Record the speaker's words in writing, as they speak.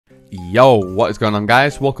Yo, what is going on,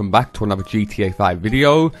 guys? Welcome back to another GTA 5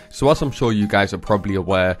 video. So as I'm sure you guys are probably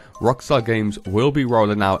aware, Rockstar Games will be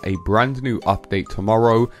rolling out a brand new update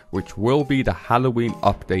tomorrow, which will be the Halloween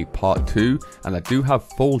update part 2, and I do have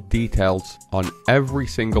full details on every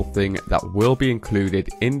single thing that will be included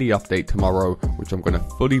in the update tomorrow, which I'm going to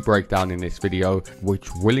fully break down in this video, which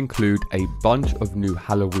will include a bunch of new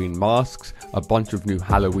Halloween masks, a bunch of new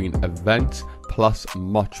Halloween events, plus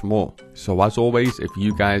much more. So as always, if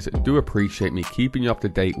you guys do appreciate me keeping you up to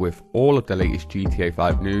date with all of the latest GTA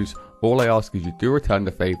 5 news, all I ask is you do return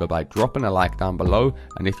the favor by dropping a like down below,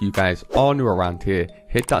 and if you guys are new around here,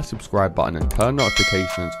 hit that subscribe button and turn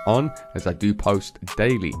notifications on, as I do post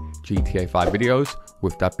daily GTA 5 videos.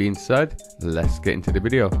 With that being said, let's get into the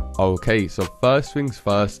video. Okay, so first things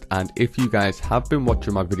first, and if you guys have been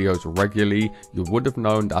watching my videos regularly, you would have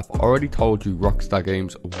known that I've already told you Rockstar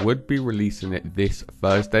Games would be releasing it this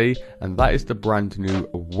Thursday, and that is the brand new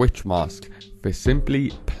Witch Mask. For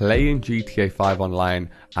simply playing GTA 5 online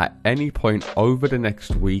at any point over the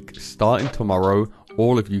next week, starting tomorrow,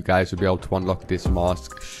 all of you guys will be able to unlock this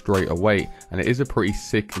mask straight away, and it is a pretty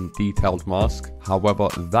sick and detailed mask. However,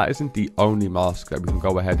 that isn't the only mask that we can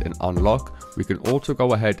go ahead and unlock. We can also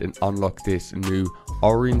go ahead and unlock this new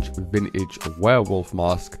orange vintage werewolf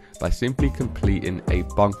mask by simply completing a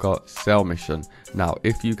bunker cell mission. Now,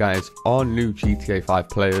 if you guys are new GTA 5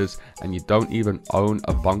 players and you don't even own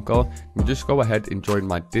a bunker, you just go ahead and join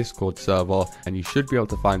my Discord server, and you should be able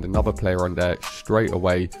to find another player on there straight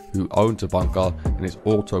away who owns a bunker and is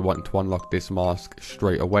also wanting to unlock this mask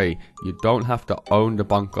straight away. You don't have to own the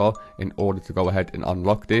bunker in order to go ahead and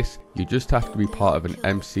unlock this. You just have to be part of an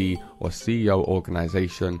MC or CEO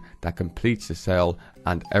organization that completes the sale,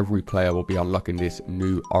 and every player will be unlocking this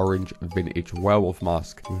new orange vintage werewolf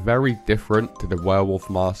mask. Very different to the werewolf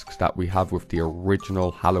masks that we have with the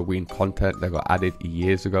original Halloween content that got added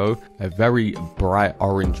years ago. A very bright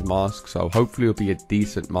orange mask, so hopefully it'll be a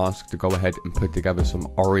decent mask to go ahead and put together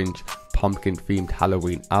some orange pumpkin themed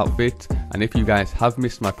Halloween outfit. And if you guys have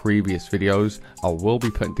missed my previous videos, I will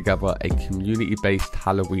be putting together a community based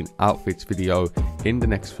Halloween outfits video in the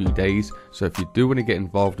next few days, so if you do want to get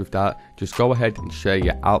involved with that, just go ahead and share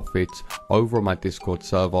your outfits over on my Discord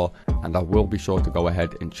server, and I will be sure to go ahead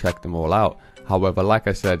and check them all out. However, like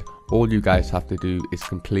I said, all you guys have to do is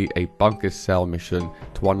complete a bunker cell mission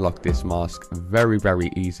to unlock this mask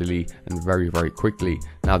very easily and very quickly.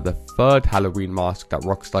 Now, the third Halloween mask that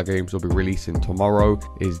Rockstar Games will be releasing tomorrow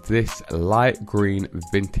is this light green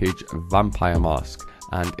vintage vampire mask.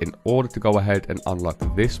 And in order to go ahead and unlock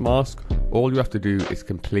this mask, all you have to do is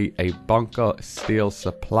complete a bunker steal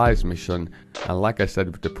supplies mission. And like I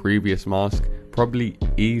said with the previous mask, probably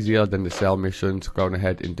easier than the sale missions. Going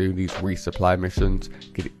ahead and doing these resupply missions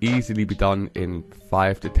could easily be done in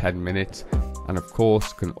 5 to 10 minutes, and of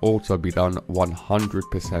course can also be done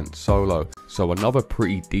 100% solo. So another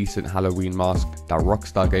pretty decent Halloween mask that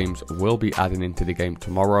Rockstar Games will be adding into the game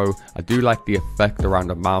tomorrow. I do like the effect around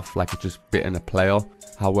the mouth like it just bitten a player.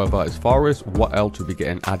 However, as far as what else will be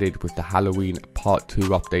getting added with the Halloween part 2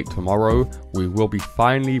 update tomorrow, we will be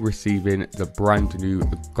finally receiving the brand new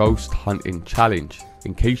ghost hunting challenge.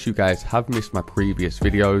 In case you guys have missed my previous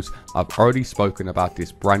videos, I've already spoken about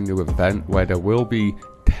this brand new event where there will be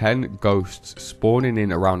 10 ghosts spawning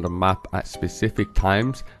in around the map at specific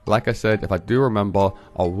times. Like I said, if I do remember,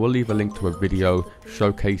 I will leave a link to a video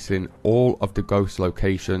showcasing all of the ghost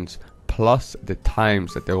locations plus the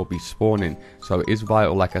times that they will be spawning. So it is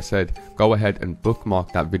vital, like I said, go ahead and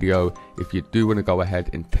bookmark that video if you do want to go ahead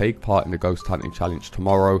and take part in the ghost hunting challenge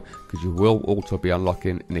tomorrow, because you will also be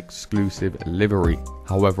unlocking an exclusive livery.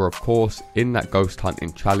 However, of course, in that ghost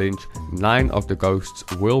hunting challenge, 9 of the ghosts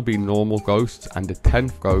will be normal ghosts, and the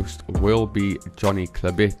 10th ghost will be Johnny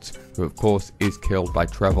Klabit, who of course is killed by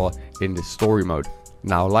Trevor in the story mode.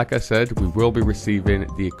 Now, like I said, we will be receiving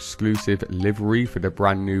the exclusive livery for the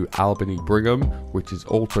brand new Albany Brigham, which is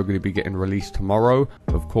also going to be getting released tomorrow.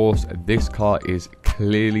 Of course, this car is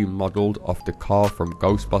clearly modeled off the car from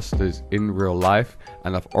Ghostbusters in real life,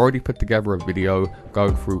 and I've already put together a video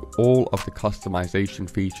going through all of the customization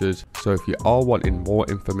features. So if you are wanting more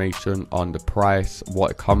information on the price, what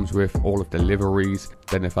it comes with, all of the liveries,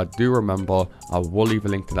 then if I do remember, I will leave a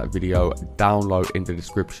link to that video down low in the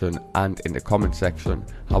description and in the comment section.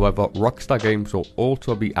 However, Rockstar Games will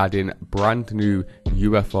also be adding brand new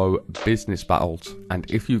UFO business battles, and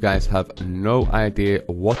if you guys have no idea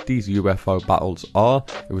what these UFO battles are,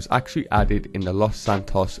 it was actually added in the Los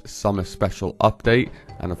Santos Summer Special update,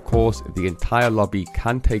 and of course the entire lobby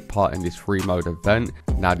can take part in this free mode event.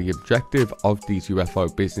 Now, the objective of these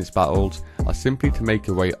UFO business battles are simply to make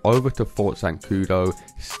your way over to Fort Zancudo,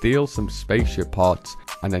 steal some spaceship parts,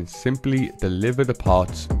 and then simply deliver the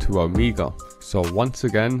parts to Omega. So once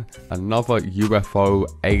again, another UFO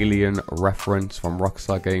alien reference from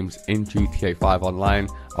Rockstar Games in GTA 5 Online.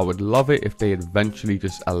 I would love it if they eventually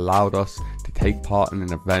just allowed us to take part in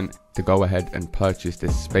an event to go ahead and purchase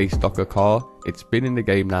this space docker car. It's been in the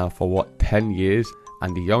game now for what, 10 years,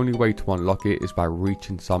 and the only way to unlock it is by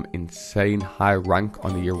reaching some insane high rank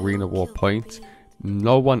on the arena war points.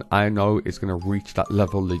 No one I know is going to reach that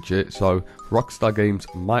level legit, so Rockstar Games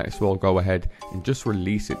might as well go ahead and just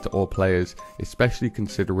release it to all players, especially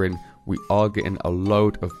considering we are getting a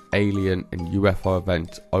load of alien and UFO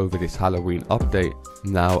events over this Halloween update.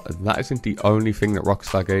 Now, that isn't the only thing that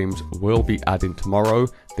Rockstar Games will be adding tomorrow.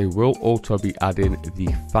 They will also be adding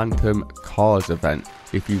the Phantom Cars event.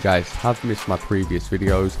 If you guys have missed my previous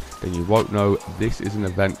videos, then you won't know this is an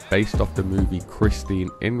event based off the movie Christine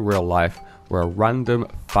in real life, where a random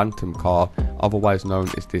phantom car, otherwise known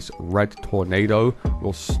as this red tornado,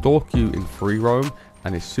 will stalk you in free roam,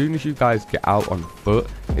 and as soon as you guys get out on foot,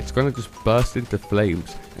 it's going to just burst into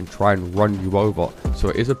flames and try and run you over. So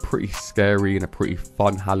it is a pretty scary and a pretty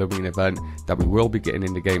fun Halloween event that we will be getting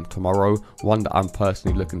in the game tomorrow, one that I'm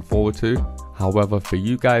personally looking forward to. However, for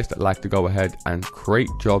you guys that like to go ahead and create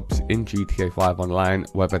jobs in GTA 5 Online,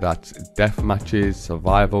 whether that's death matches,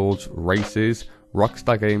 survivals, races,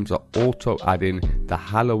 Rockstar Games are also adding the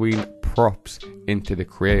Halloween props into the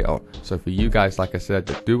creator. So for you guys, like I said,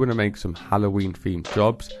 that do want to make some Halloween themed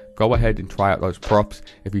jobs, go ahead and try out those props.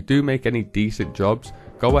 If you do make any decent jobs,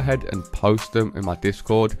 go ahead and post them in my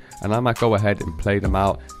Discord, and I might go ahead and play them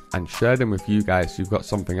out and share them with you guys so you've got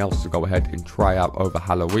something else to go ahead and try out over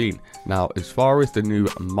Halloween. Now, as far as the new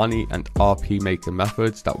money and RP making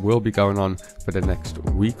methods that will be going on for the next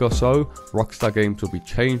week or so, Rockstar Games will be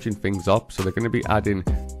changing things up. So they're going to be adding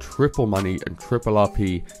triple money and triple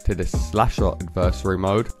RP to the slasher adversary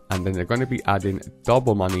mode, and then they're going to be adding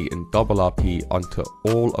double money and double RP onto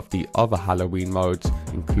all of the other Halloween modes,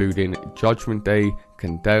 including Judgment Day,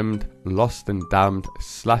 Condemned, Lost and Damned,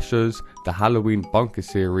 Slashers, the Halloween Bunker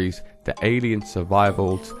series, the Alien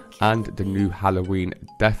Survivals, and the new Halloween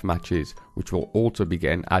death matches, which will also be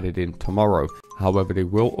getting added in tomorrow. However, they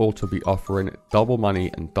will also be offering double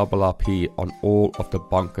money and double RP on all of the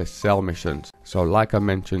bunker cell missions. So like I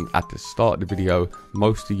mentioned at the start of the video,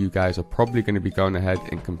 most of you guys are probably going to be going ahead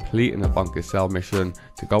and completing a bunker cell mission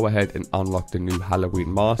to go ahead and unlock the new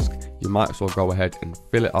Halloween mask. You might as well go ahead and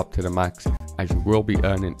fill it up to the max, as you will be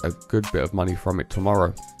earning a good bit of money from it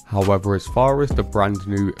tomorrow. However, as far as the brand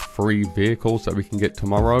new free vehicles that we can get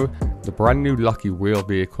tomorrow, the brand new Lucky Wheel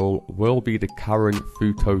vehicle will be the Karen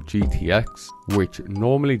Futo GTX, which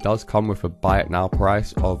normally does come with a buy it now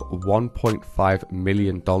price of $1.5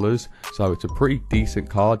 million. So it's a pretty decent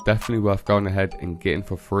car, definitely worth going ahead and getting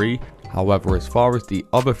for free. However, as far as the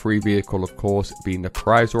other free vehicle, of course, being the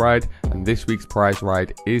prize ride, and this week's prize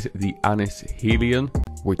ride is the Anis Helion,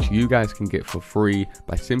 which you guys can get for free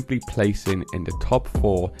by simply placing in the top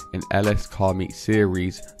 4 in LS Car Meet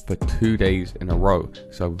series for 2 days in a row.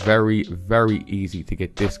 So very easy to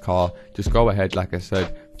get this car. Just go ahead, like I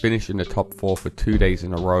said, finish in the top 4 for 2 days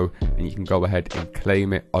in a row, and you can go ahead and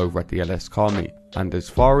claim it over at the LS Car Meet. And as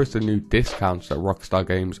far as the new discounts that Rockstar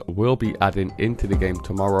Games will be adding into the game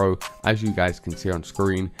tomorrow, as you guys can see on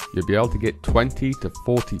screen, you'll be able to get 20 to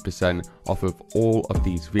 40% off of all of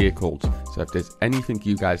these vehicles. So if there's anything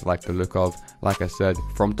you guys like the look of, like I said,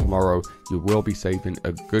 from tomorrow, you will be saving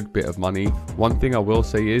a good bit of money. One thing I will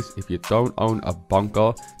say is, if you don't own a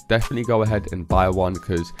bunker, definitely go ahead and buy one,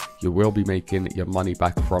 because you will be making your money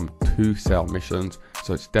back from 2 sale missions.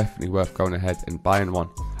 So it's definitely worth going ahead and buying one.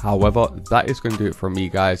 However, that is going to do it from me,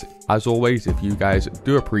 guys. As always, if you guys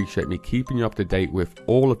do appreciate me keeping you up to date with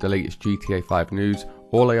all of the latest GTA 5 news,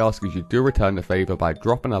 all I ask is you do return the favor by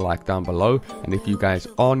dropping a like down below. And if you guys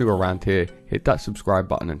are new around here, hit that subscribe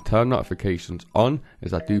button and turn notifications on,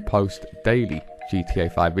 as I do post daily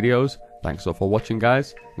GTA 5 videos. Thanks all for watching,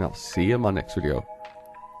 guys, and I'll see you in my next video.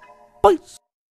 Bye!